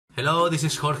Hello, this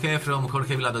is Jorge from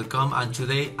jorgevila.com, and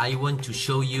today I want to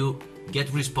show you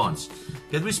GetResponse.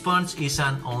 GetResponse is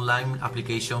an online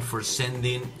application for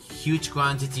sending huge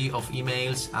quantity of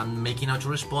emails and making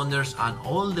autoresponders and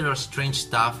all the strange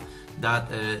stuff that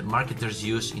marketers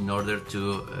use in order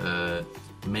to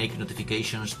make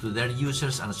notifications to their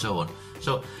users and so on.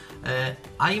 So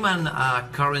I'm a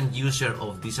current user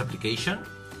of this application.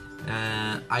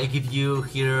 I give you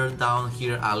down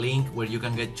here a link where you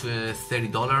can get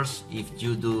 $30 if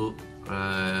you do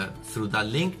through that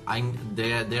link.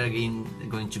 They're again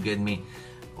going to get me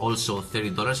also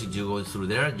 $30 if you go through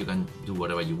there. You can do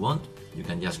whatever you want. You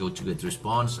can just go to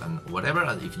GetResponse and whatever.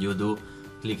 And if you do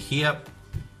click here,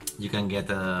 you can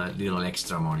get a little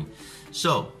extra money.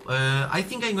 So I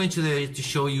think I'm going to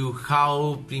show you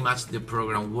how pretty much the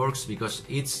program works, because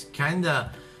it's kind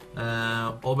of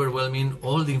overwhelming.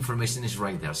 All the information is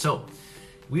right there. So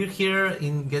we're here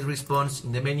in GetResponse.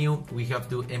 In the menu we have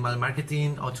to email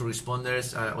marketing,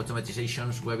 autoresponders,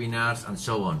 automatizations, webinars, and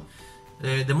so on.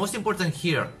 The most important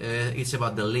here is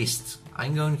about the list.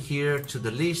 I'm going here to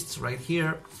the lists right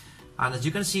here, and as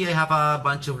you can see I have a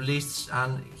bunch of lists,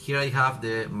 and here I have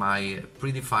my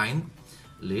predefined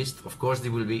list. Of course they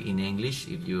will be in English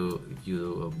if you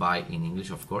buy in English.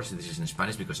 Of course this is in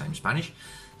Spanish because I'm Spanish.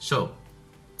 So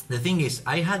the thing is,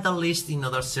 I had a list in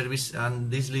other service, and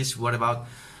this list were about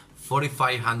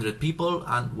 4,500 people,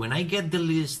 and when I get the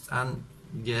list and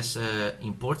just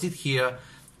import it here,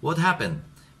 what happened?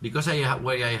 Because I have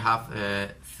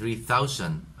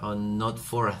 3,000 or not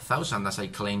 4,000 as I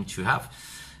claim to have,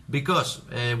 because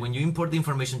when you import the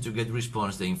information to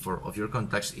GetResponse, the info of your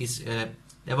contacts is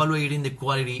evaluating the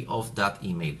quality of that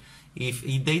email. If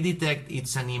they detect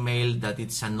it's an email that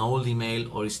it's an old email,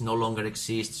 or it no longer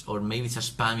exists, or maybe it's a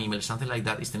spam email, something like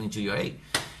that, it's telling to you, hey,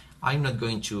 I'm not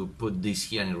going to put this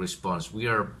here in response. We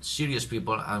are serious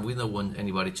people and we don't want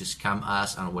anybody to scam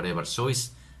us and whatever. So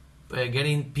it's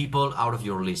getting people out of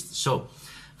your list. So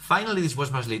finally, this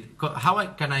was my list. How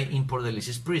can I import the list?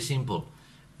 It's pretty simple.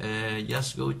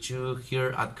 Just go to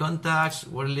here at contacts,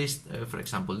 word list, for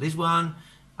example, this one,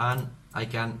 and I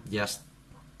can just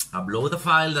upload a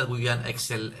file that will be an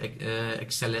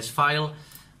XLS file,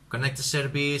 connect the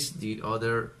service, the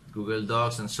other Google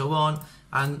Docs, and so on.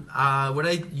 And what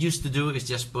I used to do is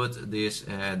just put this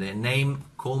the name,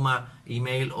 comma,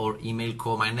 email, or email,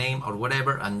 comma, name, or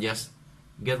whatever, and just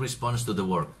get response to the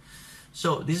work.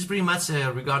 So this is pretty much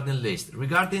regarding list.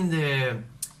 Regarding the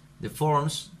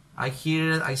forms, I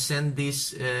sent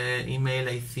this email,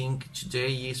 I think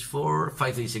today is 5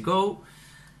 days ago.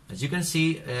 As you can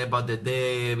see about the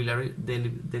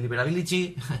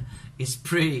deliverability, it's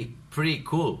pretty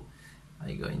cool.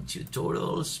 I go into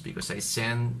totals because I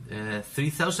sent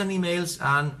 3,000 emails,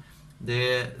 and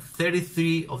the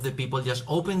 33 of the people just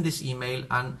opened this email,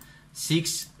 and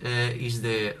 6 is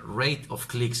the rate of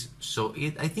clicks. So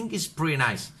I think it's pretty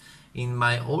nice. In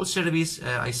my old service,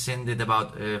 I sent it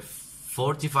about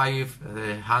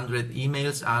 4,500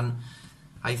 emails, and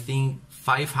I think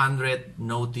 500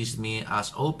 noticed me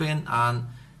as open, and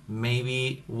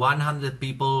maybe 100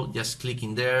 people just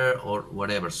clicking there or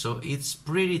whatever. So it's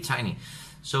pretty tiny.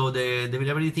 So the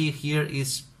availability here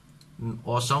is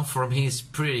awesome. For me, it's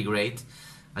pretty great.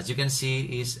 As you can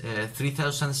see, is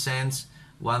 3,000 sends,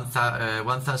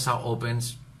 1,000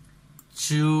 opens,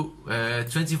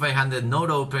 2,500 not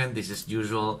open. This is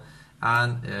usual.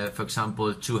 And for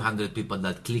example, 200 people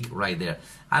that click right there.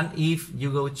 And if you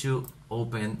go to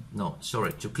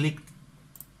to click,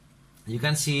 you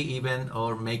can see even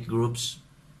or make groups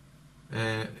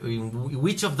in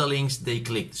which of the links they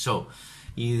clicked. So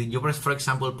you press, for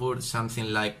example, put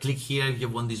something like click here if you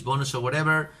want this bonus or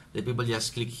whatever. The people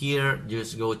just click here,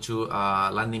 just go to a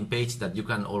landing page that you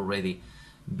can already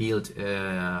build.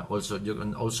 You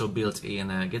can also build in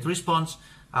GetResponse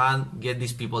and get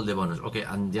these people the bonus. Okay,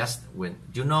 and just when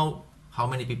you know how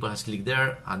many people has clicked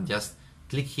there, and just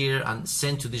click here and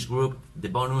send to this group the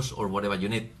bonus or whatever you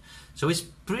need. So it's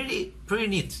pretty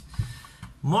neat.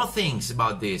 More things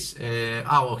about this.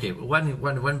 Okay,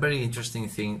 one very interesting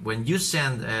thing. When you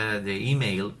send the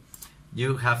email,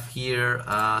 you have here.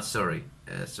 Sorry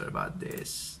about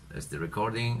this. That's the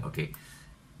recording. Okay,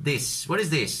 what is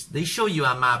this? They show you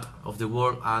a map of the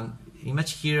world, and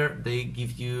image here they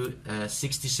give you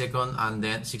 60 seconds, and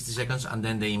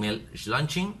then the email is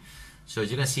launching. So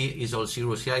as you can see, it's all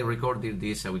zeros here. I recorded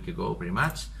this a week ago pretty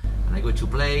much, and I go to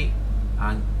play,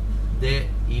 and the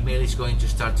email is going to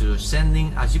start to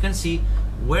sending. As you can see,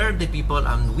 where the people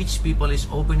and which people is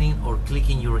opening or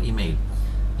clicking your email.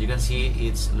 You can see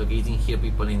it's locating here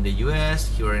people in the US,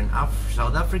 here in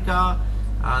South Africa,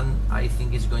 and I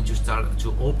think it's going to start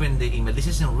to open the email. This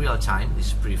is in real time. This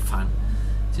is pretty fun.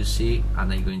 to see,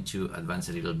 and I'm going to advance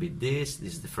a little bit. This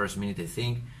is the first minute, I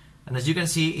think, and as you can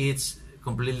see, it's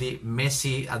completely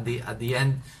messy at the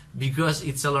end because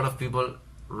it's a lot of people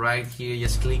right here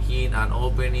just clicking and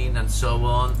opening and so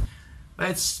on.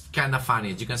 But it's kind of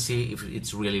funny. As you can see, if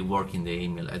it's really working the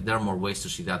email. There are more ways to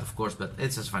see that, of course, but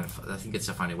it's just funny. I think it's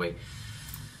a funny way.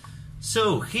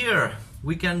 So here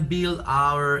we can build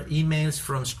our emails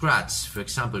from scratch. For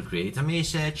example, create a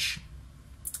message.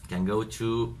 Can go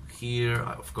to here.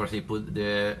 Of course, I put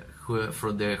the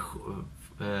from the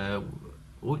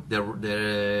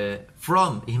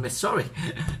from email. Sorry,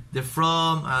 the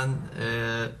from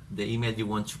and the email you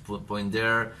want to point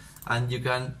there, and you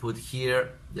can put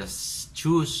here. Just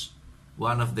choose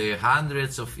one of the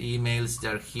hundreds of emails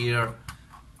that are here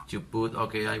to put.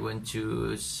 Okay, I want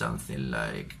to something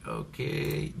like,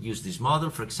 okay, use this model,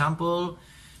 for example,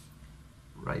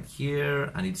 right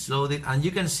here, and it's loaded, and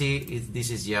you can see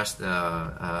this is just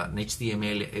an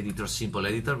HTML editor, simple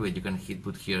editor, where you can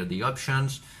put here the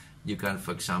options. You can,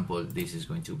 for example, this is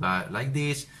going to be like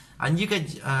this, and you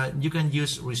can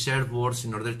use reserved words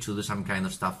in order to do some kind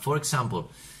of stuff. For example,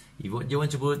 if you want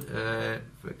to put,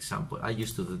 for example, I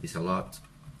used to do this a lot.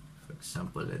 For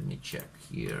example, let me check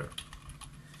here.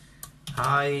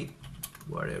 Hi,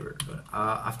 whatever.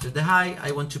 After the hi,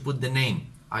 I want to put the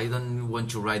name. I don't want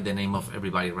to write the name of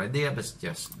everybody right there, but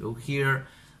just go here.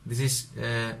 This is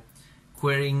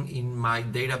querying in my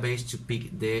database to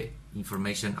pick the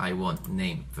information I want,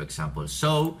 name, for example.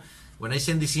 So when I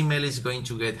send this email, it's going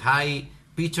to get hi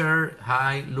Peter,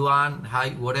 hi Luan,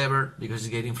 hi whatever, because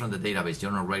it's getting from the database.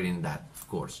 You're not writing that, of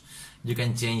course. You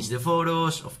can change the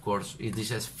photos, of course.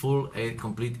 This has full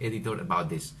complete editor about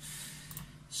this.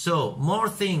 So more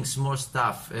things, more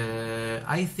stuff.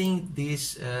 I think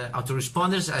this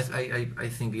autoresponders, I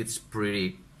think it's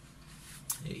pretty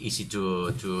easy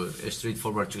to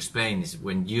straightforward to explain. Is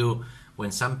when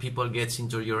some people gets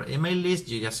into your email list,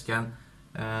 you just can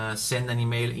send an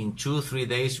email in 2-3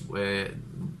 days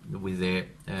with the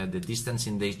distance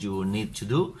in days you need to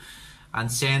do, and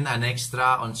send an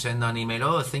email.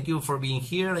 Oh, thank you for being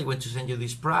here. I want to send you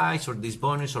this prize or this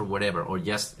bonus or whatever, or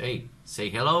just hey, say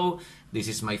hello. This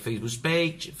is my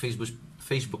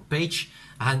Facebook page,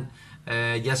 and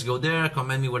just go there,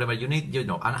 comment me whatever you need. You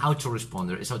know, an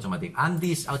autoresponder is automatic, and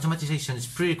this automatization is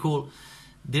pretty cool.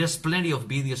 There's plenty of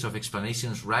videos of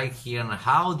explanations right here on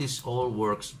how this all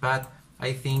works, but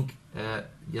I think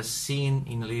just seeing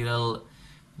in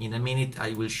a minute,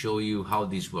 I will show you how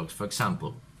this works. For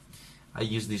example, I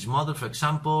use this model, for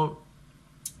example.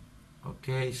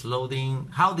 Okay, it's loading.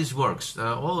 How this works?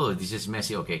 Oh, this is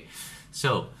messy. Okay,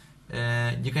 so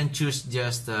you can choose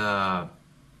just a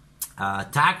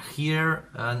tag here,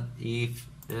 and if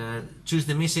choose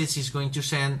the message is going to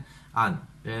send, and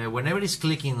whenever it's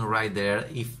clicking right there,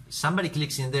 if somebody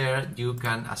clicks in there, you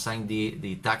can assign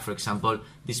the tag. For example,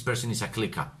 this person is a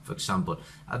clicker, for example.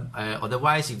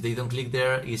 Otherwise, if they don't click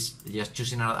there, it's just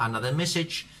choosing another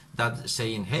message that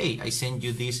saying, hey, I sent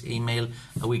you this email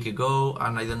a week ago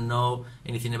and I don't know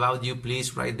anything about you.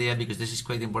 Please write there because this is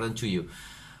quite important to you.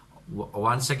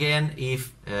 Once again,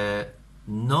 if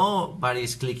nobody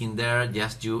is clicking there,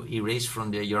 just you erase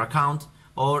from your account.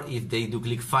 Or if they do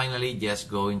click finally, just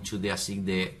go into the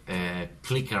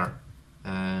clicker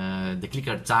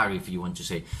tag, if you want to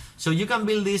say. So you can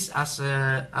build this as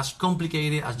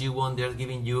complicated as you want. They're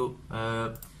giving you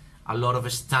a lot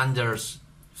of standards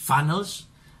funnels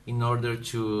in order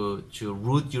to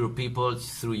route your people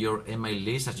through your email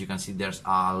list. As you can see, there's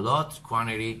a lot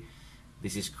quantity.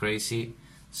 This is crazy.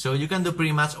 So you can do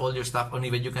pretty much all your stuff, or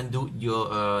even you can do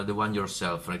your the one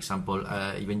yourself. For example,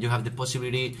 even you have the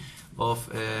possibility of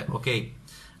okay,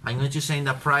 I'm going to send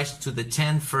a prize to the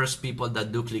 10 first people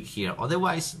that do click here.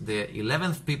 Otherwise, the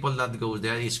 11th people that goes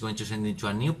there is going to send it to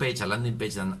a new page, a landing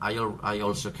page, and I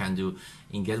also can do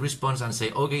in GetResponse and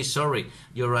say, okay, sorry,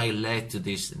 you're right, led to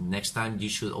this. Next time you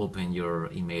should open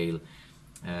your email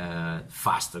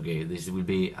fast. Okay, this will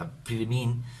be pretty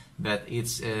mean, but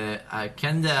it's a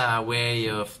kind of way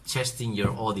of testing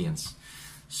your audience.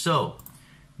 So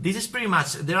this is pretty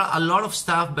much, there are a lot of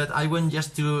stuff, but I want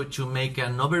just to make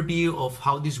an overview of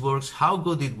how this works, how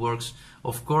good it works.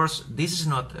 Of course, this is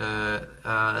not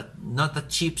a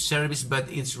cheap service,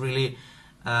 but it's really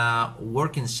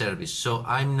working service. So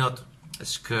I'm not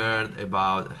scared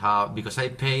about how, because I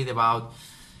paid about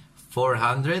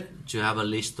 400 to have a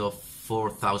list of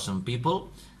 4,000 people.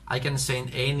 I can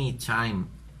send any time,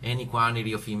 any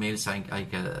quantity of emails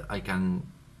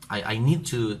I need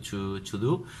to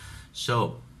do.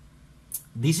 So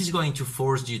this is going to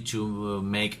force you to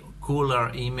make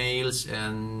cooler emails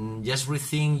and just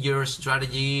rethink your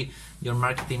strategy, your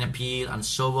marketing appeal, and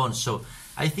so on. So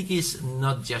I think it's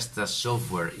not just a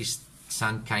software, it's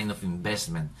some kind of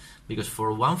investment, because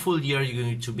for 1 full year you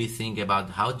need to be thinking about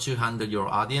how to handle your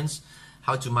audience,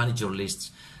 how to manage your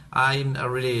lists. I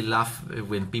really love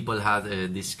when people have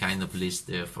this kind of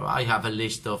list. I have a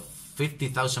list of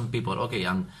 50,000 people. Okay,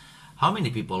 and how many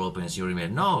people opens your email?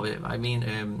 No, I mean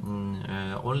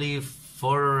only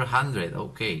 400.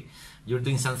 Okay, you're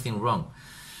doing something wrong.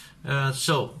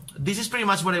 So this is pretty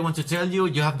much what I want to tell you.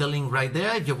 You have the link right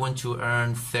there if you want to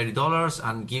earn $30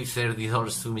 and give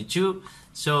 $30 to me too.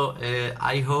 So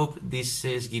I hope this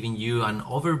is giving you an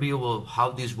overview of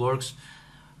how this works.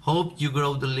 Hope you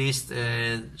grow the list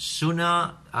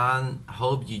sooner, and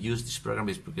hope you use this program,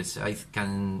 because I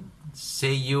can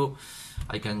say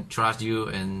I can trust you,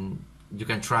 and you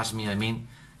can trust me. I mean,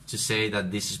 to say that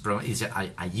this is program is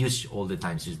I use all the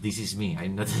time. So this is me.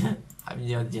 I'm not I'm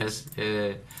not just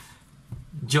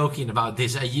joking about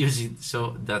this. I use it.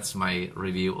 So that's my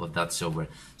review of that software.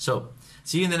 So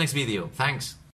see you in the next video. Thanks.